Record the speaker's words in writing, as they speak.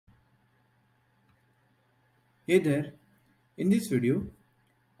Hey there, in this video,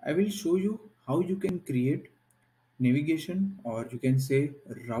 I will show you how you can create navigation or you can say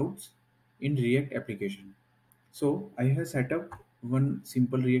routes in React application. So I have set up one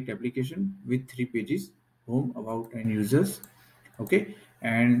simple React application with 3 pages, home, about and users. Okay,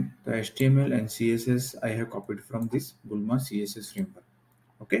 and the HTML and CSS I have copied from this Bulma CSS framework.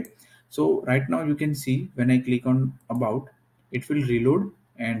 Okay, so right now you can see when I click on about, it will reload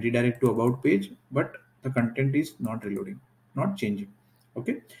and redirect to about page, but the content is not reloading, not changing.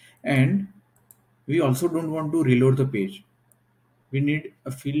 Okay, and we also don't want to reload the page. We need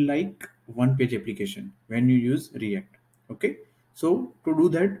a feel like one page application when you use React. Okay, so to do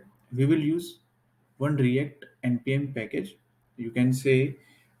that we will use one React npm package. You can say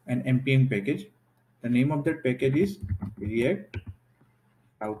an npm package. The name of that package is React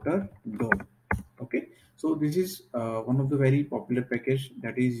Router DOM. Okay, so this is one of the very popular package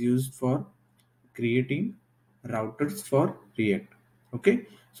that is used for creating routers for React. Okay,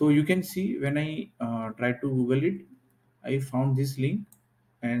 so you can see when I try to Google it, I found this link,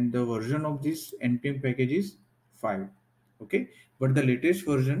 and the version of this npm package is 5. Okay, but the latest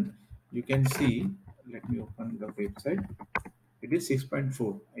version you can see, let me open the website, it is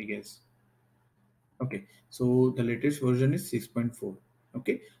 6.4, I guess. Okay, so the latest version is 6.4.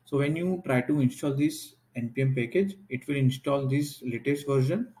 Okay, so when you try to install this npm package, it will install this latest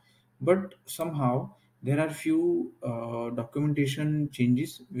version, but somehow there are few documentation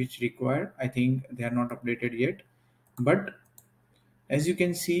changes which require, I think they are not updated yet. But as you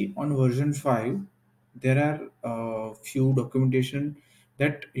can see on version 5, there are few documentation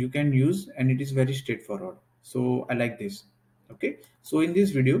that you can use and it is very straightforward. So I like this. Okay, so in this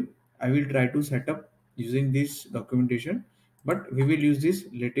video I will try to set up using this documentation, but we will use this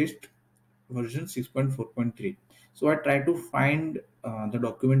latest version 6.4.3. So I try to find the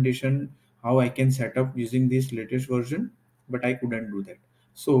documentation how I can set up using this latest version, but I couldn't do that.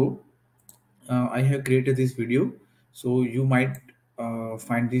 So I have created this video, so you might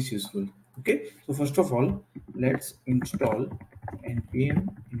find this useful. Okay, so first of all, let's install npm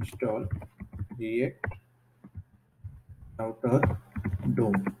install React Router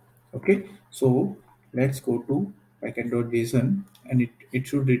DOM. Okay, so let's go to packet.json, and it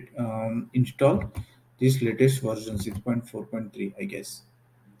should install this latest version 6.4.3, I guess.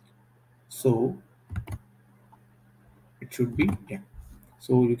 So it should be, yeah.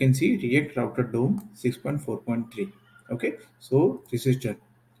 So you can see React Router DOM 6.4.3. Okay, so this is done.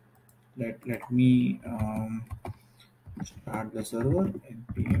 Let me start the server,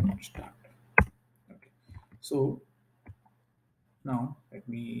 npm start. Okay, so now let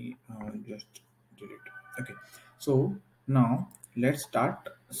me just delete. Okay, so now let's start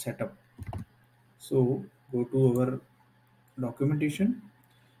setup. So go to our documentation.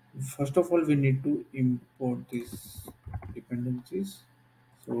 First of all, we need to import these dependencies.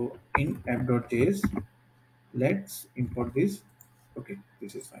 So in app.js, let's import this. Okay,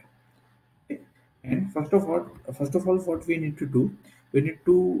 this is fine. Okay. And first of all, what we need to do, we need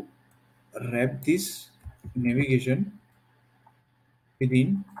to wrap this navigation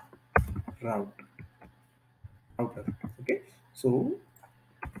within route router. Okay, so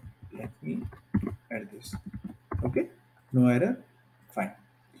let me add this. Okay, no error, fine.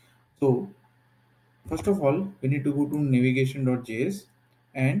 So first of all, we need to go to navigation.js,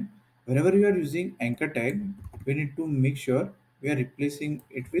 and whenever you are using anchor tag, we need to make sure we are replacing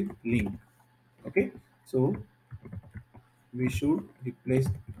it with link. Okay, so we should replace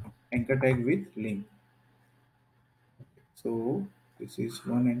anchor tag with link. So this is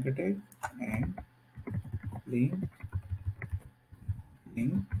one anchor tag, and link,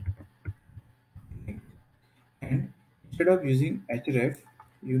 link, link. And instead of using href,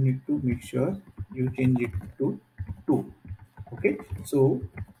 you need to make sure you change it to 2. Okay, so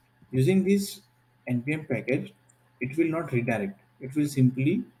using this npm package, it will not redirect, it will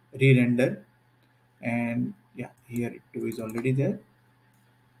simply re-render. And yeah, here 2 is already there.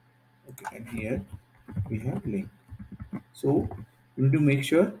 Okay, and here we have link. So we need to make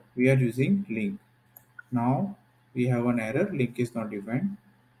sure we are using link. Now we have an error, link is not defined.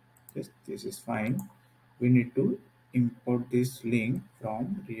 Yes, this is fine. We need to import this link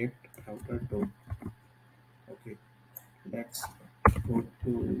from React Router DOM. Okay, let's go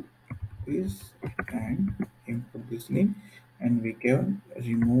to this and import this link, and we can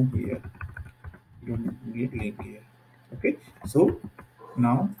remove here. We don't need link here. Okay, so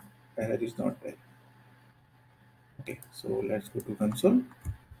now error is not there. Okay, so let's go to console,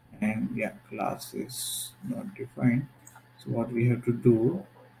 and yeah, class is not defined. So what we have to do,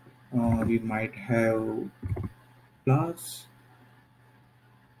 we might have class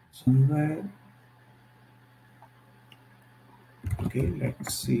somewhere. Okay,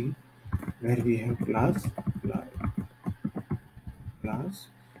 let's see where we have class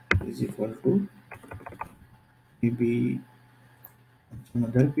is equal to maybe some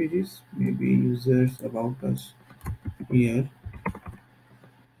other pages, maybe users about us. Here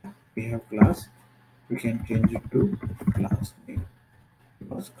we have class, we can change it to class name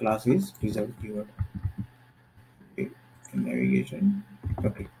because class is reserved keyword. Okay, navigation.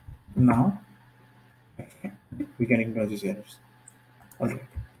 Okay, now we can ignore these errors. Alright,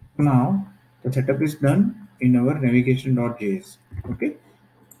 now the setup is done in our navigation.js. Okay,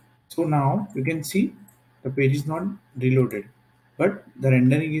 so now you can see the page is not reloaded, but the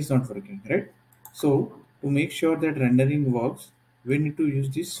rendering is not working, right? So to make sure that rendering works, we need to use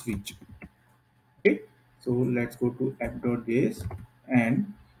this switch. Okay, so let's go to app.js,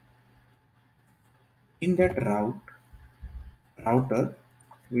 and in that router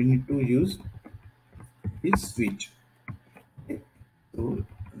we need to use this switch. Okay, so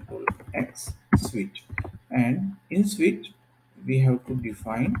control X switch, and in switch we have to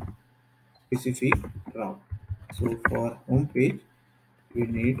define specific route. So for home page we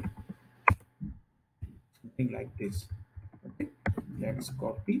need something like this. Okay, let's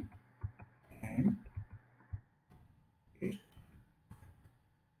copy and paste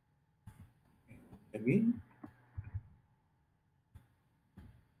again,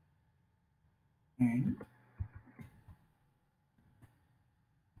 and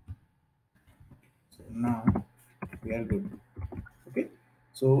so now we are good. Okay,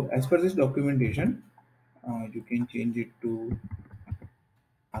 so as per this documentation, you can change it to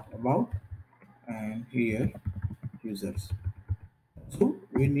about, and here users. So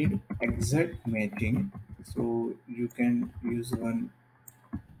we need exact matching, so you can use one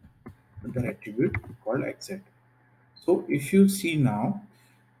other attribute called exact. So if you see now,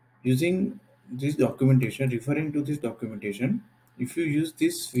 using this documentation, referring to this documentation, if you use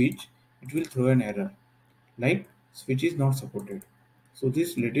this switch, it will throw an error like switch is not supported. So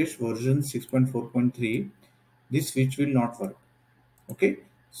this latest version 6.4.3, this switch will not work. Okay,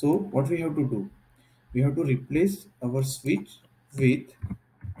 so what we have to do, we have to replace our switch with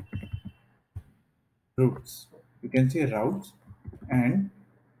routes. You can say routes and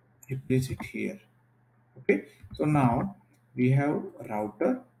replace it here. Okay, so now we have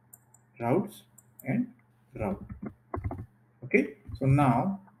router, routes, and route. Okay, so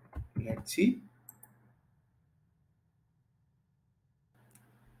now let's see,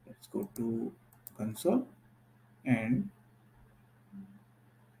 let's go to console and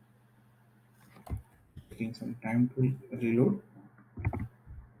taking some time to reload.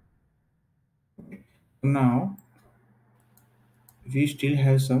 Okay, so now we still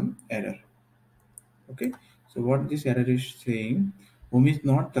have some error. Okay, so what this error is saying, home is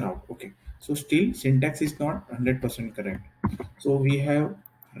not the route. Okay, so still syntax is not 100% correct. So we have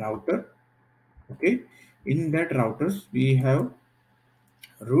router. Okay, in that routers we have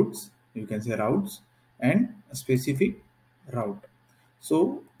routes, you can say routes, and a specific route.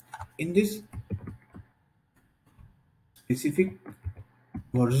 So in this specific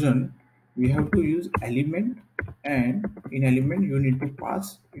version we have to use element, and in element you need to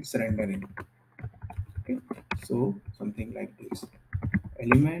pass its rendering. Okay, so something like this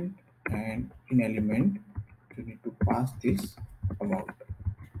element, and in element you need to pass this about.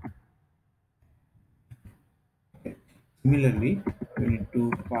 Okay, similarly you need to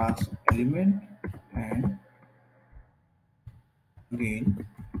pass element, and again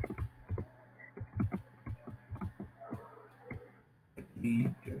we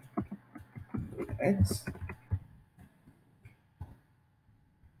just x.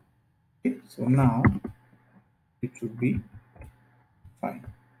 Okay, so now it should be fine.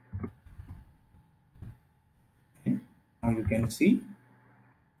 Okay, now you can see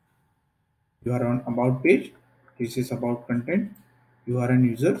you are on about page, this is about content, you are on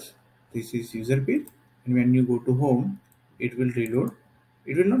users, this is user page, and when you go to home it will reload,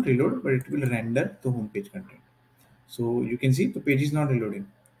 it will not reload but it will render the home page content. So you can see the page is not reloading,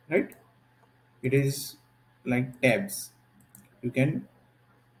 right? It is like tabs, you can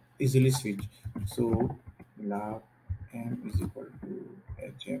easily switch. So lab m is equal to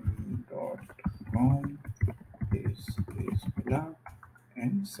hm.com, this is lab,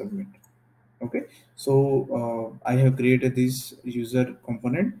 and submit. Okay, so I have created this user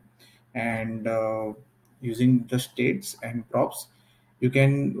component, and using the states and props you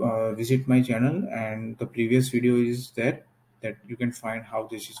can visit my channel, and the previous video is there that you can find how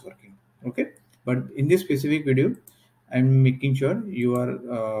this is working. Okay, but in this specific video I'm making sure you are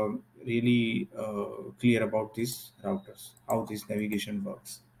really clear about these routers, how this navigation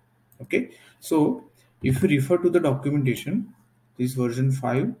works. Okay, so if you refer to the documentation, this version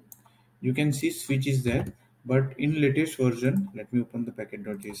 5, you can see switch is there, but in latest version, let me open the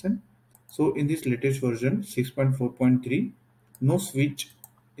package.json. So in this latest version 6.4.3, no switch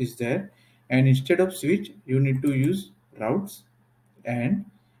is there, and instead of switch you need to use routes, and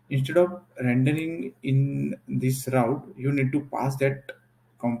instead of rendering in this route you need to pass that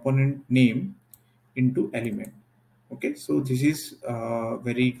component name into element. Okay, so this is a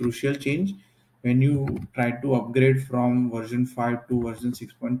very crucial change when you try to upgrade from version 5 to version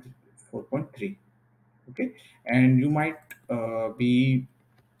 6.4.3. Okay, and you might be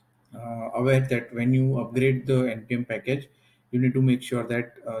aware that when you upgrade the npm package, you need to make sure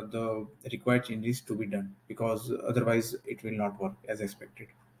that the required changes to be done, because otherwise it will not work as expected.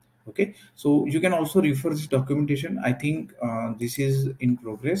 Okay, so you can also refer this documentation. I think this is in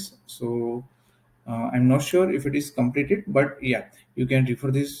progress, so I'm not sure if it is completed, but yeah, you can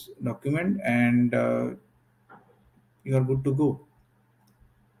refer this document and you are good to go.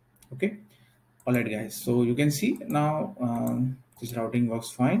 Okay, all right guys, so you can see now this routing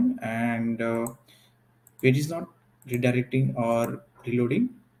works fine, and page is not redirecting or reloading.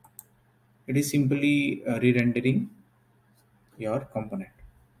 It is simply re-rendering your component.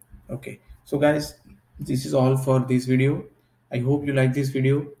 Okay, so guys, this is all for this video. I hope you like this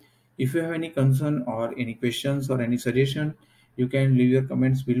video. If you have any concern or any questions or any suggestion, you can leave your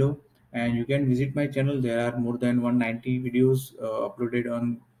comments below, and you can visit my channel. There are more than 190 videos uploaded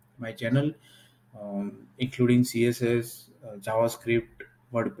on my channel, including CSS, JavaScript,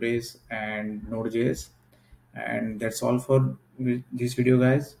 WordPress, and Node.js. And that's all for this video,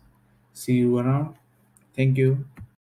 guys. See you around. Thank you.